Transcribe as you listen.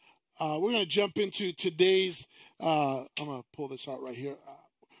We're going to jump into today's, I'm going to pull this out right here.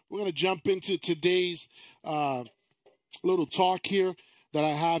 We're going to jump into today's little talk here that I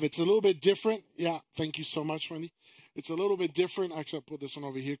have. It's a little bit different. Yeah, thank you so much, Wendy. It's a little bit different. Actually, I'll put this one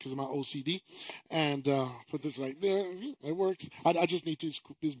over here because of my OCD. And put this right there. It works. I just need to, this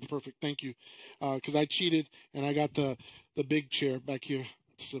is perfect. Thank you. Because I cheated and I got the big chair back here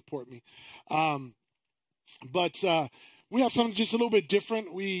to support me. But we have something just a little bit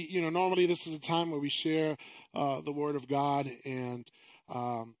different. We, normally this is a time where we share the Word of God, and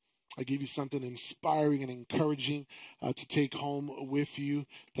I give you something inspiring and encouraging to take home with you.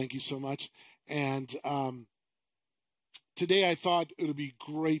 Thank you so much. And today I thought it would be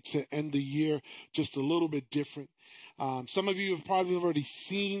great to end the year just a little bit different. Some of you have probably already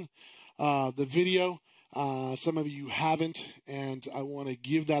seen the video. Some of you haven't, and I want to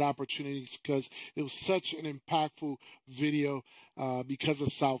give that opportunity because it was such an impactful video because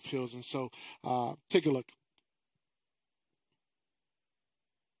of South Hills. And so take a look.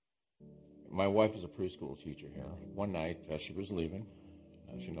 My wife is a preschool teacher here. One night, as she was leaving,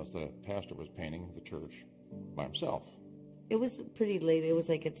 she noticed the pastor was painting the church by himself. It was pretty late. It was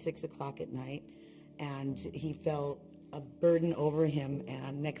like at 6 o'clock at night, and he felt a burden over him,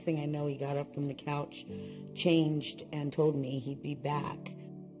 and next thing I know, he got up from the couch, changed, and told me he'd be back.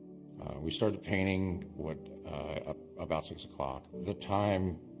 We started painting about 6 o'clock. The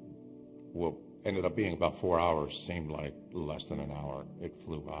time ended up being about 4 hours, seemed like less than an hour. It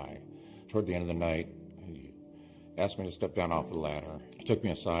flew by. Toward the end of the night, he asked me to step down off the ladder. He took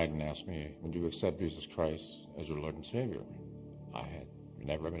me aside and asked me, "Would you accept Jesus Christ as your Lord and Savior?" I had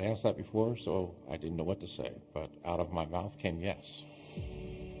never been asked that before, so I didn't know what to say, but out of my mouth came yes.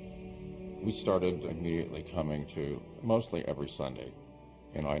 We started immediately coming to mostly every Sunday.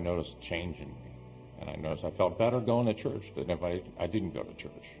 I noticed a change in me, and I noticed I felt better going to church than if I didn't go to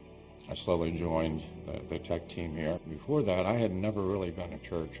church. I slowly joined the tech team here. Before that, I had never really been to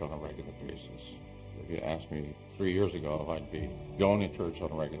church on a regular basis. If you asked me 3 years ago if I'd be going to church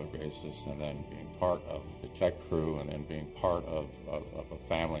on a regular basis and then being part of the tech crew and then being part of a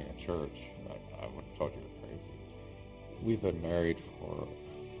family at church, I would have told you you're crazy. We've been married for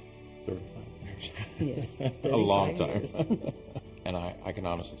 35 years. Yes, a long time. Years. And I can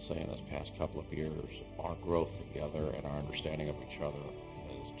honestly say in this past couple of years, our growth together and our understanding of each other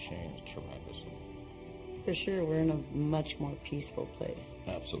has changed tremendously. For sure, we're in a much more peaceful place.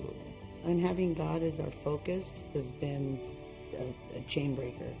 Absolutely. And having God as our focus has been a chain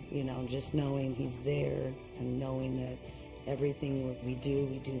breaker, just knowing He's there and knowing that everything we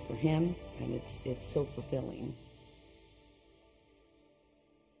do for Him, and it's so fulfilling.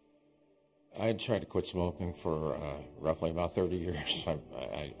 I had tried to quit smoking for roughly about 30 years.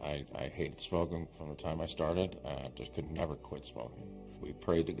 I hated smoking from the time I started. I just could never quit smoking. We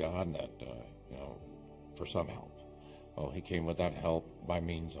prayed to God that, for some help. Well, He came with that help by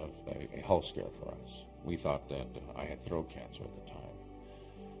means of a health scare for us. We thought that I had throat cancer at the time.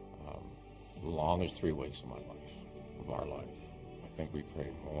 Long as 3 weeks of our life. I think we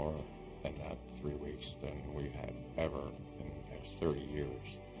prayed more in that 3 weeks than we had ever in the past 30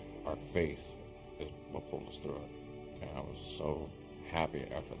 years. Our faith is what pulled us through it. And I was so happy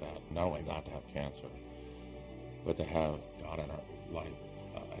after that, not only not to have cancer, but to have God in our life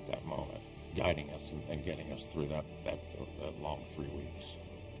at that moment, guiding us and getting us through that long 3 weeks.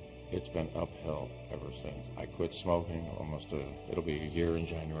 It's been uphill ever since. I quit smoking it'll be a year in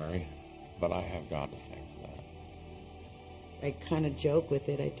January, but I have God to thank for that. I kind of joke with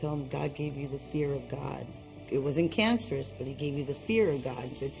it. I tell him God gave you the fear of God. It wasn't cancerous, but He gave you the fear of God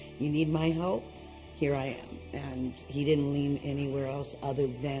and said, "You need my help? Here I am." And He didn't lean anywhere else other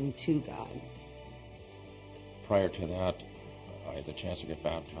than to God. Prior to that, I had the chance to get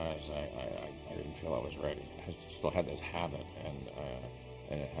baptized. I didn't feel I was ready. I still had this habit, and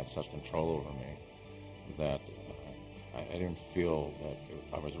it had such control over me that I didn't feel that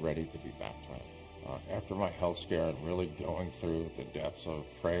I was ready to be baptized. After my health scare and really going through the depths of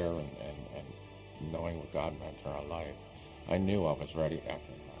prayer and knowing what God meant in our life, I knew I was ready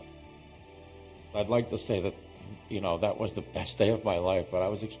after that. I'd like to say that, that was the best day of my life, but I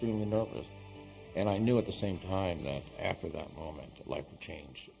was extremely nervous. And I knew at the same time that after that moment, life would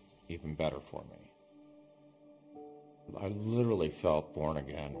change even better for me. I literally felt born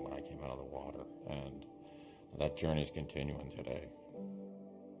again when I came out of the water, and that journey is continuing today.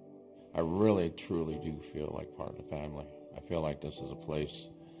 I really, truly do feel like part of the family. I feel like this is a place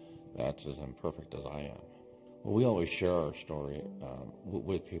that's as imperfect as I am. Well, we always share our story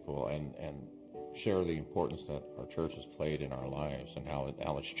with people and share the importance that our church has played in our lives and how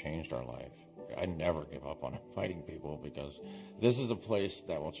it's changed our life. I never give up on inviting people, because this is a place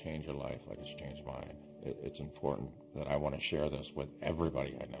that will change your life like it's changed mine. It's important that I want to share this with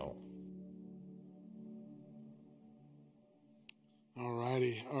everybody I know. All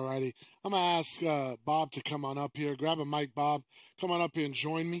righty. I'm going to ask Bob to come on up here. Grab a mic, Bob. Come on up here and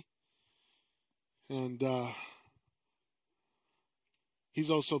join me. And he's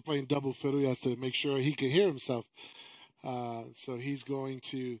also playing double fiddle. He has to make sure he can hear himself. So he's going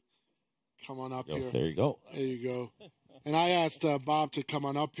to come on up here. There you go. There you go. And I asked Bob to come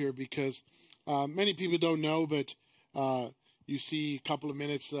on up here because many people don't know, but you see a couple of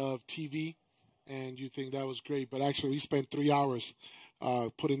minutes of TV and you think that was great. But actually, we spent 3 hours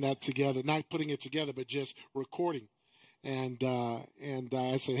putting that together. Not putting it together, but just recording. And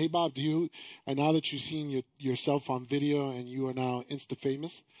I said, hey, Bob, and now that you've seen yourself on video and you are now Insta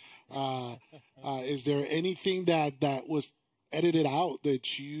famous, is there anything that was edited out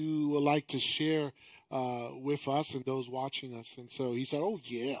that you would like to share with us and those watching us? And so he said, oh,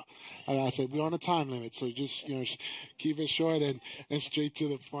 yeah. I said, we're on a time limit, so just keep it short and straight to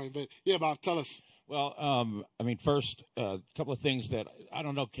the point. But, yeah, Bob, tell us. Well, first, a couple of things that I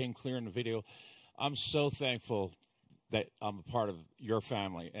don't know came clear in the video. I'm so thankful that I'm a part of your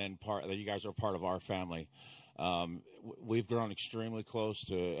family and that you guys are part of our family. We've grown extremely close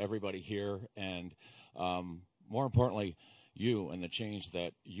to everybody here, and more importantly, you and the change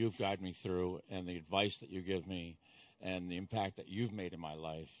that you've guided me through, and the advice that you give me, and the impact that you've made in my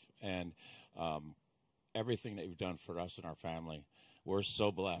life, and everything that you've done for us and our family. We're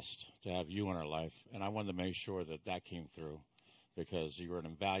so blessed to have you in our life, and I wanted to make sure that came through, because you're an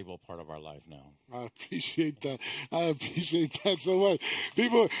invaluable part of our life now. I appreciate that. I appreciate that so much.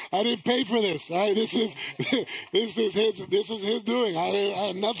 People, I didn't pay for this. All right, this is his doing. I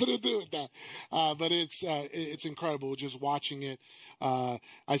had nothing to do with that. But it's incredible just watching it. I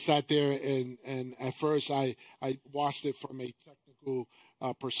sat there and at first I watched it from a technical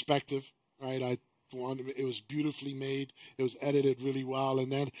perspective. Right, it was beautifully made. It was edited really well.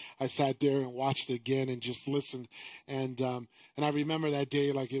 And then I sat there and watched it again and just listened. And I remember that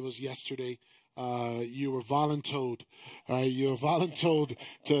day like it was yesterday. You were voluntold, right? You were voluntold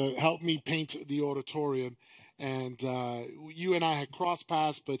to help me paint the auditorium. And you and I had crossed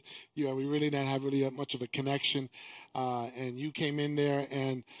paths, but we really didn't have really that much of a connection. And you came in there,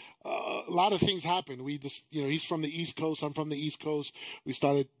 and a lot of things happened. He's from the East Coast. I'm from the East Coast. We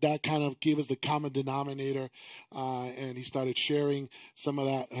started, that kind of gave us the common denominator, and he started sharing some of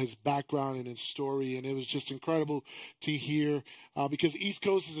that, his background and his story, and it was just incredible to hear, because East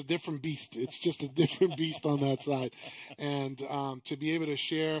Coast is a different beast. It's just a different beast on that side, and to be able to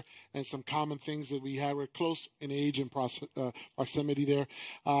share and some common things that we had. We're close in age and proximity there,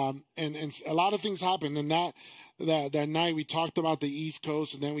 and a lot of things happened, and that night we talked about the East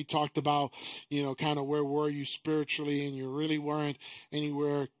Coast, and then we talked about, kind of where were you spiritually, and you really weren't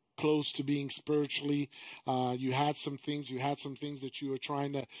anywhere close to being spiritually. You had some things that you were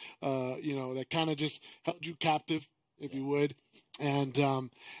trying to, that kind of just held you captive, if you would. And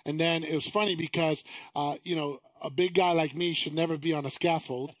then it was funny because, a big guy like me should never be on a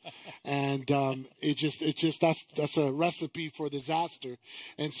scaffold. And that's a recipe for disaster.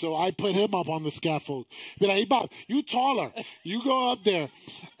 And so I put him up on the scaffold. Be like, hey, Bob, you taller. You go up there.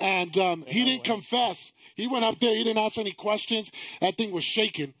 And he didn't confess. He went up there. He didn't ask any questions. That thing was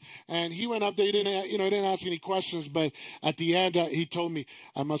shaking. And he went up there. He didn't ask any questions. But at the end, he told me,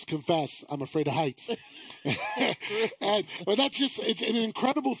 I must confess, I'm afraid of heights. But it's an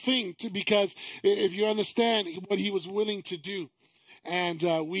incredible thing because if you understand what he was willing to do, and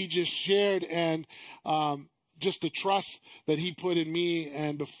we just shared, and just the trust that he put in me.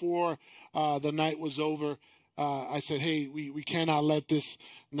 And before the night was over, I said, hey, we cannot let this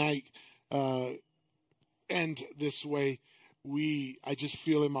night end this way. I just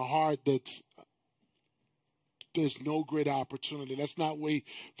feel in my heart that there's no greater opportunity. Let's not wait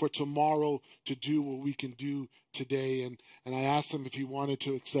for tomorrow to do what we can do today. And I asked him if he wanted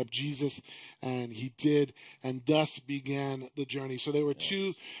to accept Jesus, and he did, and thus began the journey. So there were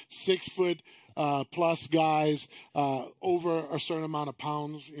 2 6-foot plus guys over a certain amount of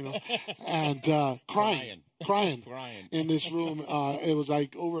pounds, and crying in this room. It was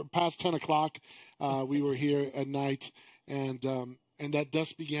like over past 10 o'clock. We were here at night, and that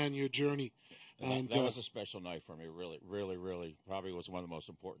thus began your journey. And that was a special night for me. Really, really, really, probably was one of the most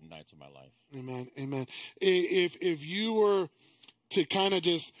important nights of my life. Amen. If you were to kind of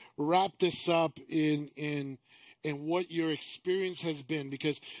just wrap this up in what your experience has been,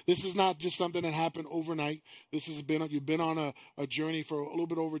 because this is not just something that happened overnight. You've been on a journey for a little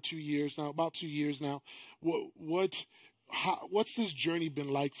bit over 2 years now, about 2 years now. What's this journey been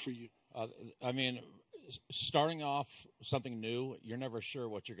like for you? I mean, starting off something new, you're never sure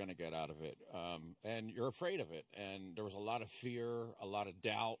what you're going to get out of it, and you're afraid of it. And there was a lot of fear, a lot of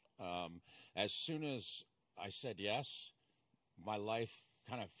doubt. As soon as I said yes, my life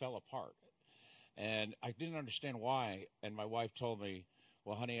kind of fell apart, and I didn't understand why. And my wife told me,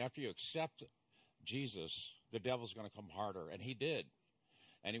 "Well, honey, after you accept Jesus, the devil's going to come harder," and he did.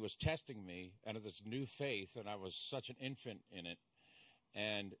 And he was testing me under this new faith, and I was such an infant in it.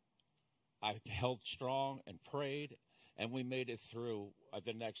 And I held strong and prayed, and we made it through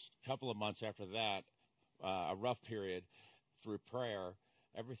the next couple of months after that, a rough period, through prayer.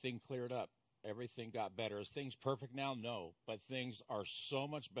 Everything cleared up. Everything got better. Is things perfect now? No, but things are so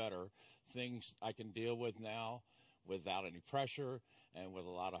much better. Things I can deal with now without any pressure and with a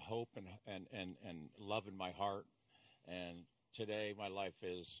lot of hope and love in my heart. And today my life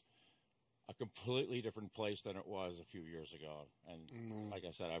is a completely different place than it was a few years ago. And like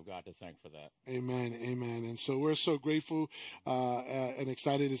I said, I've got to thank for that. Amen. Amen. And so we're so grateful and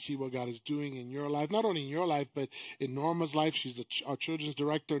excited to see what God is doing in your life, not only in your life, but in Norma's life. She's our children's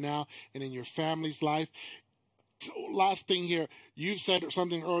director now, and in your family's life. So last thing here, you said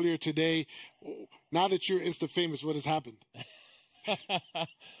something earlier today. Now that you're Insta famous, what has happened?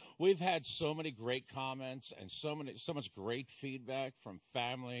 We've had so many great comments and so much great feedback from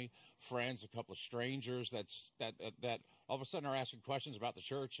family, friends, a couple of strangers that all of a sudden are asking questions about the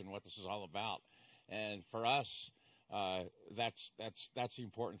church and what this is all about. And for us, that's the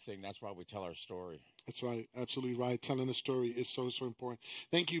important thing. That's why we tell our story. That's right. Absolutely right. Telling the story is so important.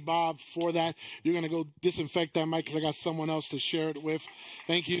 Thank you, Bob, for that. You're going to go disinfect that mic because I got someone else to share it with.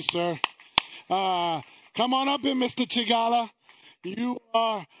 Thank you, sir. Come on up here, Mr. Chigala. You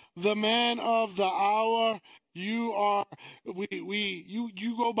are the man of the hour. You are,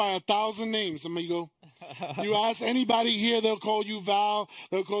 you go by 1,000 names. Amigo. You ask anybody here, they'll call you Val.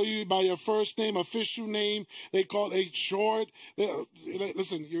 They'll call you by your first name, official name. They call it short.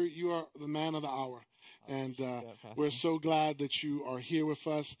 Listen, you are the man of the hour. And we're so glad that you are here with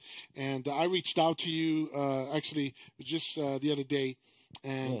us. And I reached out to you actually just the other day.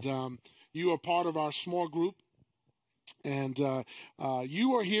 And you are part of our small group. And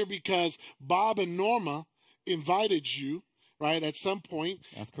you are here because Bob and Norma invited you, right, at some point.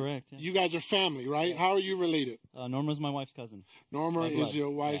 That's correct. Yeah. You guys are family, right? Yeah. How are you related? Norma's my wife's cousin. Norma is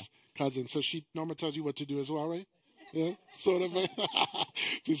your wife's cousin. So Norma tells you what to do as well, right? Yeah, sort of.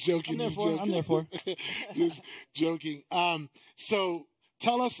 Just joking. I'm there for. Just joking. So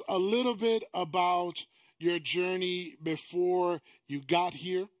tell us a little bit about your journey before you got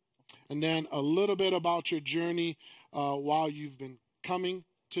here, and then a little bit about your journey while you've been coming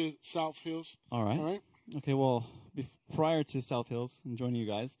to South Hills. All right. Okay, well, prior to South Hills and joining you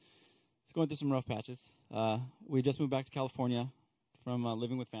guys, it's going through some rough patches. We just moved back to California from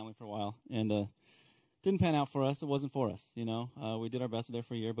living with family for a while, and didn't pan out for us. It wasn't for us, you know. We did our best there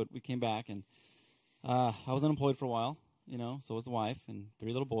for a year, but we came back, and I was unemployed for a while, you know, so was the wife, and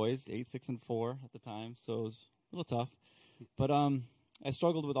 3 little boys, 8, 6, and 4 at the time, so it was a little tough. But I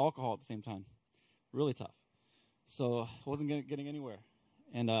struggled with alcohol at the same time, really tough. So I wasn't getting anywhere.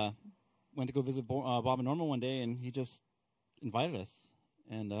 And went to go visit Bob and Norma one day, and he just invited us,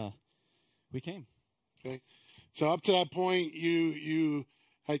 and we came. Okay. So up to that point, you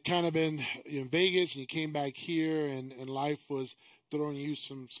had kind of been in Vegas, and you came back here, and life was throwing you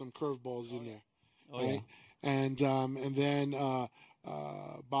some curveballs in there. Oh, right? Yeah. And then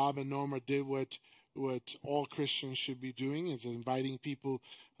Bob and Norma did what all Christians should be doing, is inviting people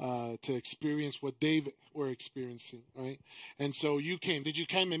to experience what they were experiencing, right? And so you came. Did you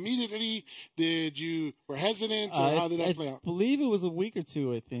come immediately? Did you were hesitant, or how did that play out? I believe it was a week or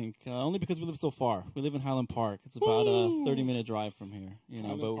two, I think, only because we live so far. We live in Highland Park. It's about a 30-minute drive from here, you know.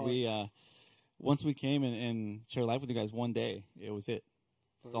 Highland but Park. We once we came and shared life with you guys one day, it was it.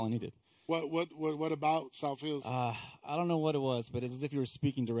 That's all I needed. What about South Hills? I don't know what it was, but it's as if you were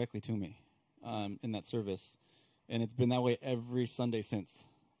speaking directly to me in that service, and it's been that way every Sunday since.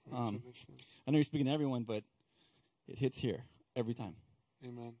 I know you're speaking to everyone, but it hits here every time.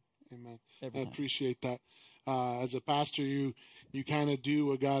 Amen. Every I time. appreciate that. As a pastor, you kind of do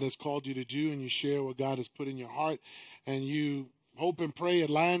what God has called you to do, and you share what God has put in your heart, and you hope and pray it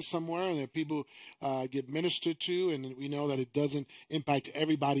lands somewhere and that people get ministered to. And we know that it doesn't impact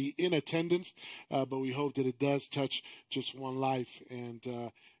everybody in attendance, but we hope that it does touch just one life,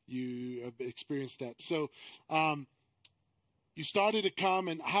 and you have experienced that. So you started to come,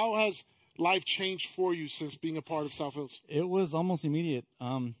 and how has life changed for you since being a part of South Hills? It was almost immediate.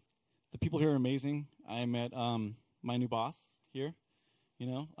 The people here are amazing. I met my new boss here. You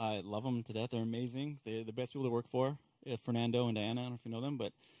know, I love them to death. They're amazing. They're the best people to work for. Fernando and Diana, I don't know if you know them,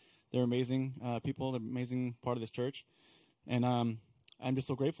 but They're amazing people. They're an amazing part of this church. And I'm just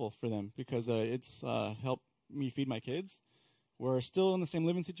so grateful for them because it's helped me feed my kids. We're still in the same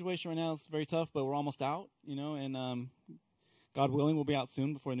living situation right now. It's very tough, but we're almost out, and God willing, we'll be out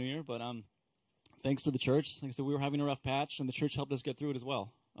soon before New Year. But thanks to the church, like I said, we were having a rough patch, and the church helped us get through it as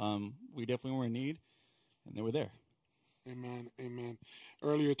well. We definitely were in need, and they were there. Amen, amen.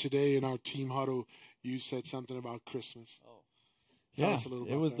 Earlier today in our team huddle, you said something about Christmas. Tell us a little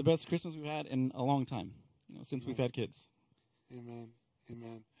about it was that. the best Christmas we've had in a long time, since we've had kids. Amen,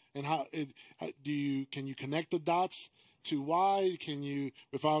 amen. And can you connect the dots to why? Can you,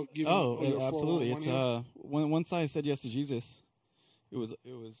 without giving? Absolutely. It's once I said yes to Jesus, it was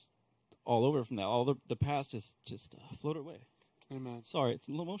all over from that. All the past just floated away. Amen. Sorry, it's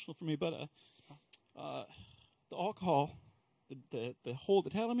a little emotional for me, but the alcohol, the hold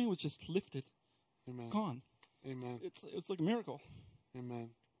it had on me was just lifted. Amen. Gone. Amen. It's like a miracle. Amen.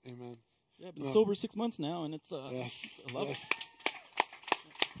 Amen. Yeah, I've been sober 6 months now, and it's yes. I love it.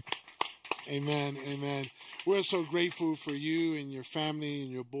 Amen. Amen. We're so grateful for you and your family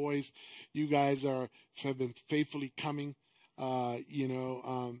and your boys. You guys have been faithfully coming. When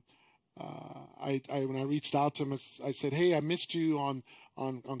I reached out to him, I said, "Hey, I missed you on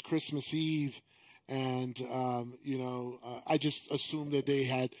Christmas Eve." And, I just assumed that they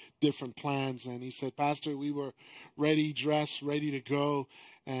had different plans. And he said, "Pastor, we were ready, dressed, ready to go.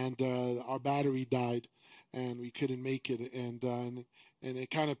 And our battery died and we couldn't make it." And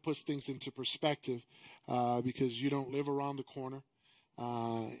it kind of puts things into perspective because you don't live around the corner.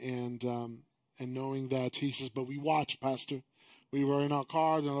 And knowing that he says, "But we watched, Pastor. We were in our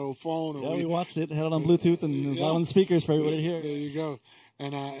car, on a little phone." And we watched it, had it on Bluetooth, and it was on speakers for everybody to hear. There you go.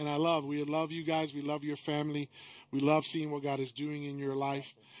 And we love you guys. We love your family. We love seeing what God is doing in your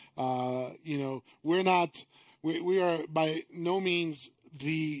life. We are by no means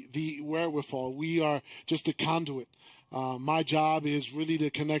the wherewithal. We are just a conduit. My job is really to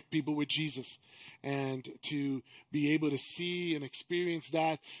connect people with Jesus and to be able to see and experience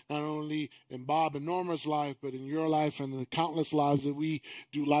that not only in Bob and Norma's life, but in your life and the countless lives that we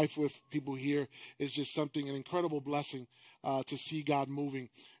do life with people here is just an incredible blessing to see God moving.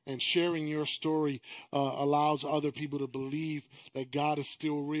 And sharing your story allows other people to believe that God is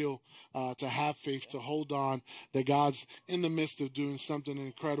still real, to have faith, to hold on, that God's in the midst of doing something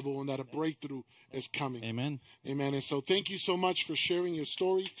incredible and that a breakthrough is coming. Amen. Amen. And so thank you so much for sharing your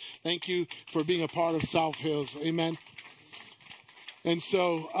story. Thank you for being a part of South Hills. Amen. And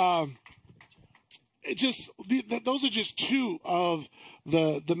so those are just two of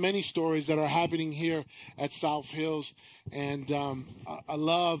the many stories that are happening here at South Hills. And I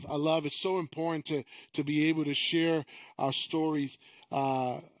love it's so important to be able to share our stories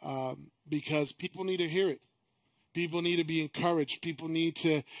because people need to hear it. People need to be encouraged. People need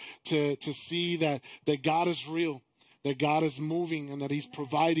to see that God is real, that God is moving, and that he's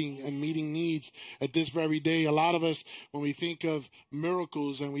providing and meeting needs at this very day. A lot of us, when we think of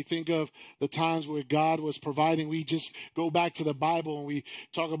miracles and we think of the times where God was providing, we just go back to the Bible and we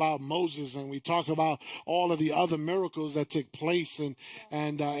talk about Moses and we talk about all of the other miracles that took place, and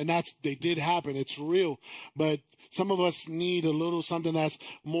they did happen. It's real. But some of us need a little something that's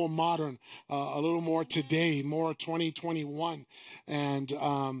more modern, a little more today, more 2021.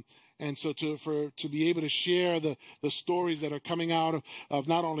 And so to be able to share the stories that are coming out of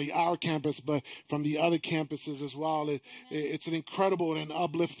not only our campus, but from the other campuses as well, it's an incredible and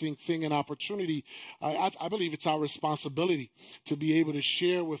uplifting thing and opportunity. I believe it's our responsibility to be able to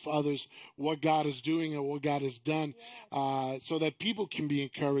share with others what God is doing and what God has done, so that people can be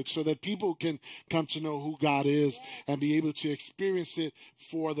encouraged, so that people can come to know who God is and be able to experience it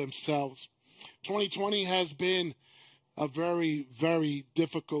for themselves. 2020 has been a very, very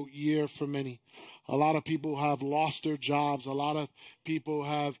difficult year for many. A lot of people have lost their jobs. A lot of people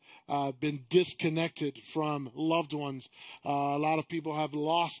have been disconnected from loved ones. A lot of people have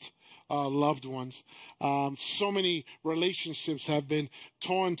lost loved ones. So many relationships have been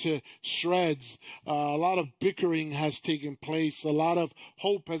torn to shreds. A lot of bickering has taken place. A lot of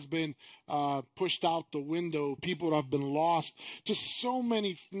hope has been pushed out the window. People have been lost. Just so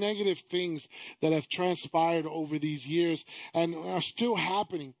many negative things that have transpired over these years and are still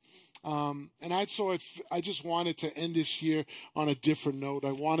happening. And I just wanted to end this year on a different note.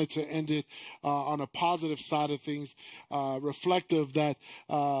 I wanted to end it on a positive side of things, reflective that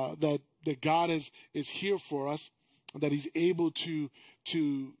God is here for us, that he's able to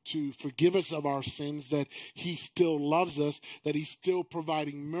forgive us of our sins, that he still loves us, that he's still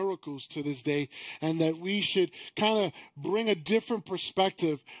providing miracles to this day, and that we should kind of bring a different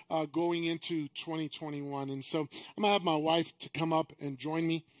perspective going into 2021. And so I'm going to have my wife to come up and join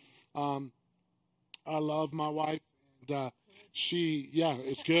me. I love my wife, and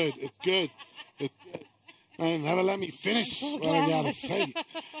it's good. It's good. It's good. And never let me finish what I gotta say.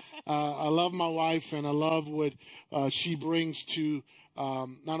 I love my wife, and I love what she brings to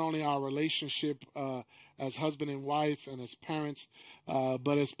not only our relationship as husband and wife and as parents,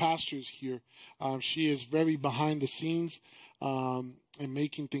 but as pastors here. She is very behind the scenes and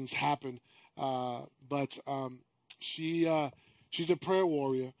making things happen. But she's a prayer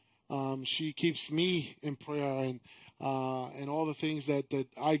warrior. She keeps me in prayer and all the things that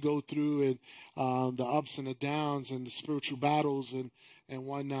I go through, and the ups and the downs and the spiritual battles and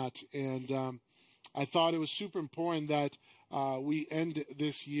whatnot. And I thought it was super important that we end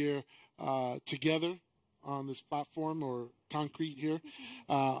this year together on this platform or concrete here.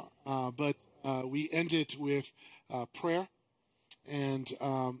 But we end it with prayer and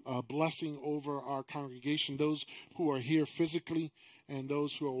a blessing over our congregation, those who are here physically and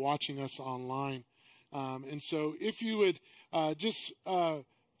those who are watching us online. And so if you would just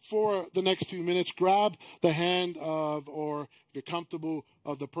for the next few minutes, grab the hand of, or if you're comfortable,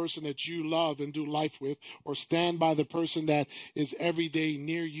 of the person that you love and do life with, or stand by the person that is every day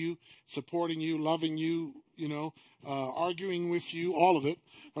near you, supporting you, loving you, arguing with you, all of it,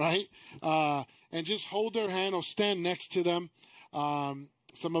 right? And just hold their hand or stand next to them.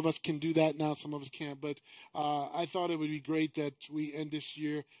 Some of us can do that now, some of us can't, but I thought it would be great that we end this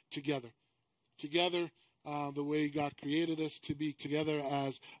year together. The way God created us to be together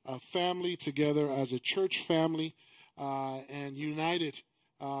as a family, together as a church family, and united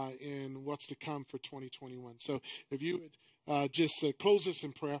in what's to come for 2021. So if you would just close us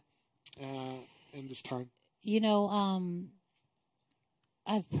in prayer in this time.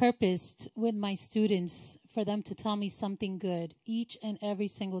 I've purposed with my students for them to tell me something good each and every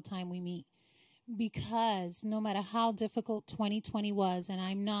single time we meet. Because no matter how difficult 2020 was, and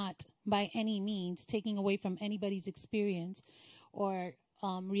I'm not by any means taking away from anybody's experience or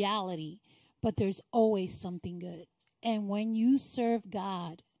reality, but there's always something good. And when you serve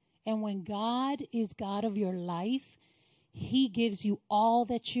God, and when God is God of your life, He gives you all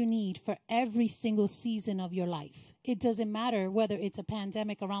that you need for every single season of your life. It doesn't matter whether it's a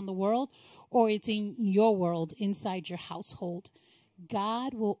pandemic around the world or it's in your world, inside your household.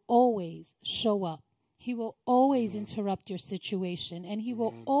 God will always show up. He will always interrupt your situation, and He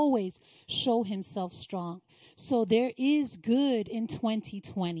will always show Himself strong. So there is good in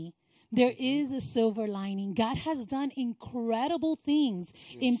 2020. There is a silver lining. God has done incredible things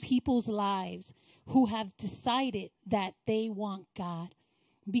in people's lives who have decided that they want God.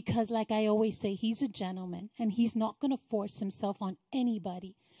 Because like I always say, He's a gentleman, and He's not going to force Himself on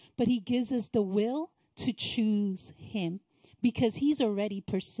anybody. But He gives us the will to choose Him. Because He's already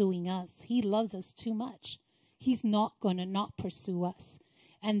pursuing us. He loves us too much. He's not going to not pursue us.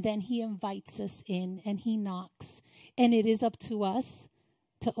 And then He invites us in and He knocks. And it is up to us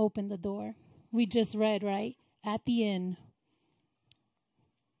to open the door. We just read, right? At the inn.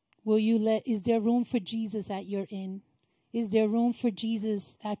 Is there room for Jesus at your inn? Is there room for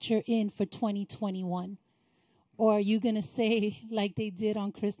Jesus at your inn for 2021? Or are you going to say, like they did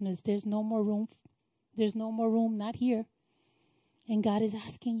on Christmas, there's no more room? There's no more room, not here. And God is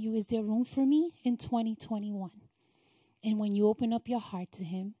asking you, is there room for me in 2021? And when you open up your heart to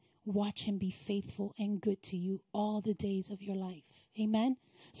Him, watch Him be faithful and good to you all the days of your life. Amen?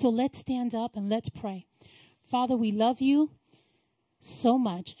 So let's stand up and let's pray. Father, we love you so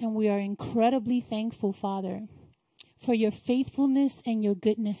much, and we are incredibly thankful, Father, for your faithfulness and your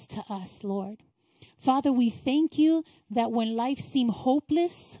goodness to us, Lord. Father, we thank you that when life seemed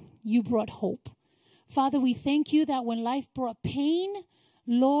hopeless, you brought hope. Father, we thank you that when life brought pain,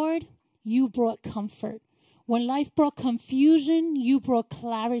 Lord, you brought comfort. When life brought confusion, you brought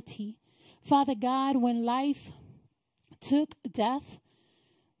clarity. Father God, when life took death,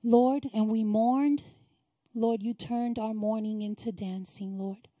 Lord, and we mourned, Lord, you turned our mourning into dancing,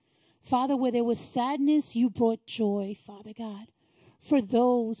 Lord. Father, where there was sadness, you brought joy, Father God. For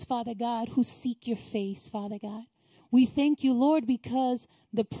those, Father God, who seek your face, Father God. We thank you, Lord, because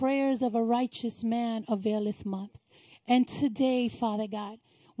the prayers of a righteous man availeth much. And today, Father God,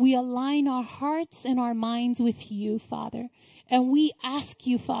 we align our hearts and our minds with you, Father. And we ask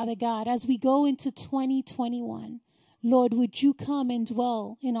you, Father God, as we go into 2021, Lord, would you come and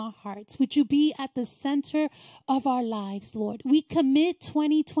dwell in our hearts? Would you be at the center of our lives, Lord? We commit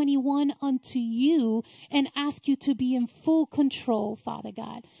 2021 unto you and ask you to be in full control, Father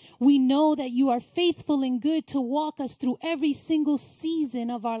God. We know that you are faithful and good to walk us through every single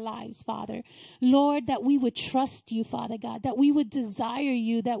season of our lives, Father. Lord, that we would trust you, Father God, that we would desire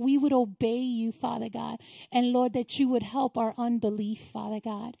you, that we would obey you, Father God. And Lord, that you would help our unbelief, Father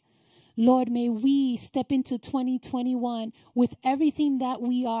God. Lord, may we step into 2021 with everything that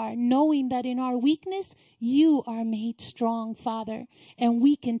we are, knowing that in our weakness, you are made strong, Father, and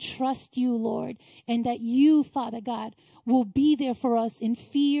we can trust you, Lord, and that you, Father God, will be there for us in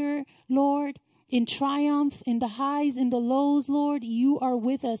fear, Lord, in triumph, in the highs, in the lows, Lord. You are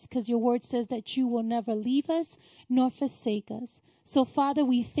with us because your word says that you will never leave us nor forsake us. So, Father,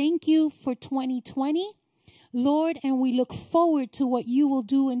 we thank you for 2020. Lord, and we look forward to what you will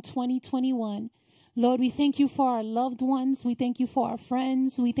do in 2021. Lord, we thank you for our loved ones. We thank you for our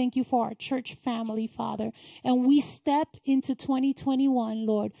friends. We thank you for our church family, Father. And we step into 2021,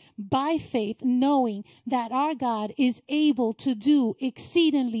 Lord, by faith, knowing that our God is able to do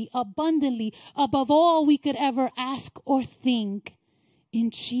exceedingly, abundantly, above all we could ever ask or think.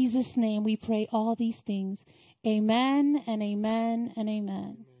 In Jesus' name we pray all these things. Amen and amen and amen.